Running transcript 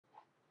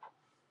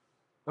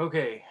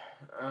Okay,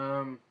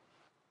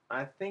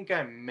 I think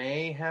I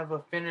may have a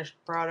finished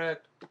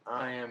product.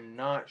 I am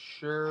not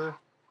sure,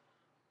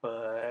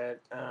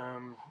 but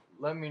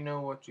let me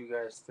know what you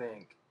guys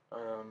think.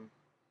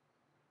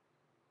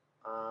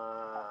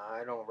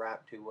 I don't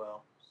rap too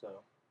well,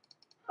 so.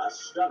 A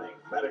stunning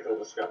medical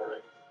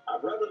discovery. A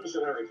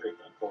revolutionary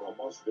treatment for a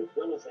most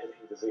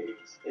debilitating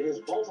disease. It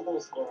is multiple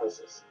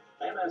sclerosis.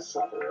 MS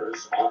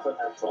sufferers often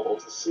have trouble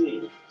to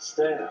see,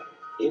 stand,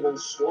 even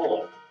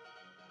swallow.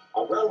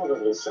 A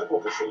relatively simple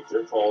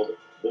procedure called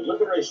the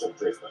liberation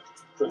treatment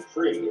could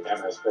free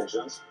MS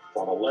patients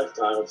from a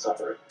lifetime of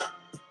suffering.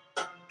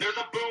 There's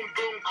a boom,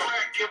 boom,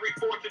 crack every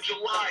 4th of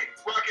July.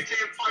 Rockets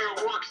and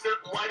fireworks that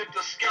light up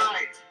the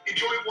sky.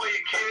 Enjoy it while you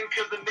can,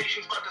 cause the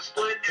nation's about to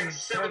split. And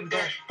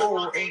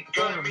 7-4 ain't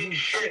gonna mean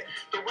shit.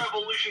 The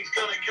revolution's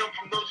gonna come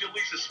from those you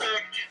least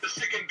suspect. The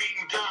sick and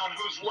beaten down,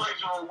 whose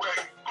lives are a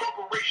wreck.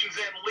 Corporations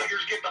and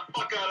leaders, get the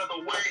fuck out of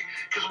the way.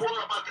 Cause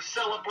we're about to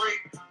celebrate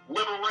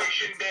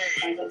Liberation Day.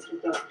 I'm Dr.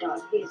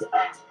 Doug. He's a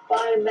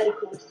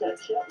biomedical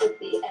researcher with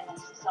the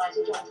MS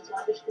Society. Joins us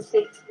live, as you can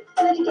see.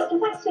 Thank you, Doctor.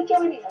 Thanks for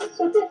joining us.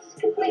 So this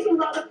completely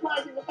rather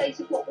flies in the face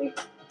of what we've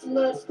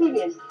learned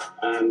previously.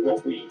 And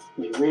what we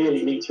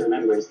really need to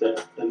remember is that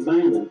at the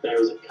moment there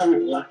is a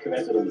current lack of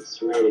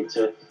evidence really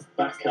to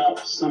back up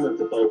some of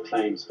the bold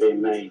claims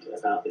being made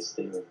about this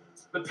theory.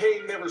 The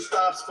pain never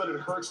stops, but it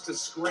hurts to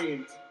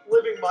scream.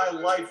 Living my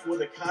life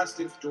with a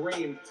constant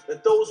dream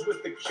that those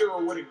with the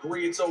cure would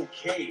agree it's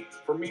okay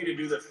for me to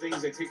do the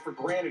things I take for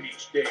granted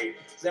each day.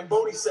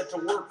 Zamboni set to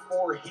work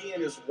for he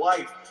and his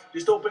wife.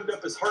 Just opened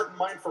up his heart and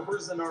mind for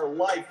hers in our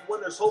life.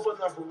 When there's hope on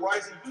the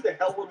horizon, who the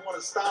hell would want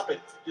to stop it?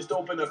 Just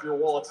open up your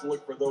wallets and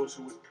look for those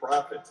who would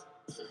profit.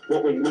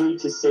 What we need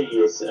to see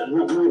is a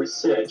lot more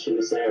research in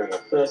this area.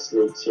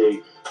 Firstly,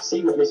 to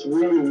see what this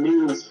really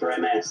means for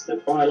MS, the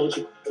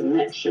biological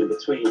connection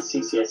between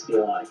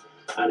CCSVI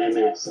and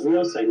MS. And we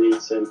also need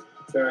some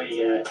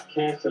very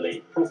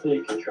carefully,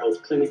 properly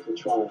controlled clinical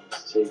trials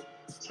to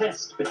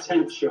test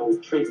potential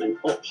treatment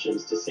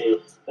options to see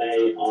if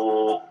they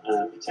are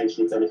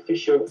potentially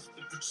beneficial. To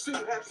pursue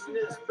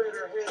happiness,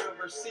 better head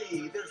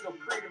overseas. There's no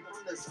freedom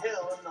from this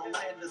hell in the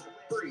land of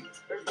the free.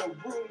 There's no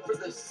room for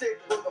the sick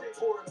or the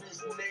poor in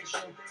this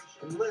nation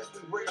unless we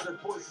raise our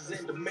voices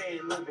and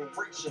demand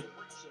liberation.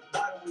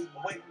 Why do we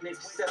wait and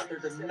accept their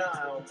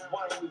denial?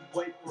 Why do we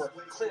wait for a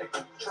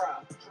clinical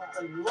trial?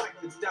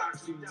 Unlike the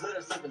docs who let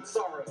us live in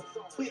sorrow,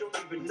 we don't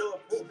even know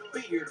if we'll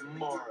be here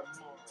tomorrow.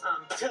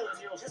 I'm telling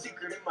your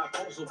secret and my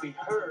voice will be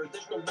heard.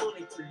 There's no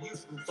money for you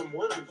from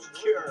someone who's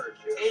cured.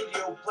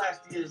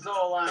 Angioplasty is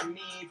all I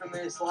need from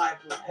this life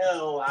of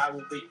hell. I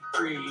will be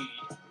freed.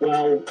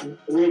 Well,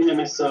 we in the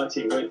MS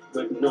Society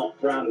would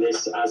not brand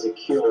this as a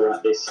cure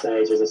at this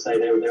stage. As I say,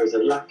 there is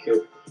a lack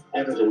of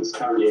evidence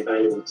currently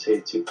available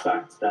to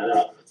back that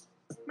up.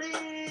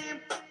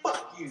 Man,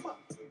 fuck you.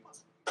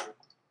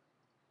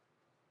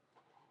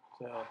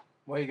 So,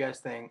 what do you guys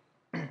think?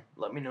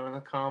 Let me know in the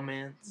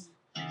comments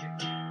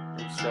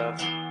and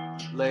stuff.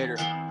 Later.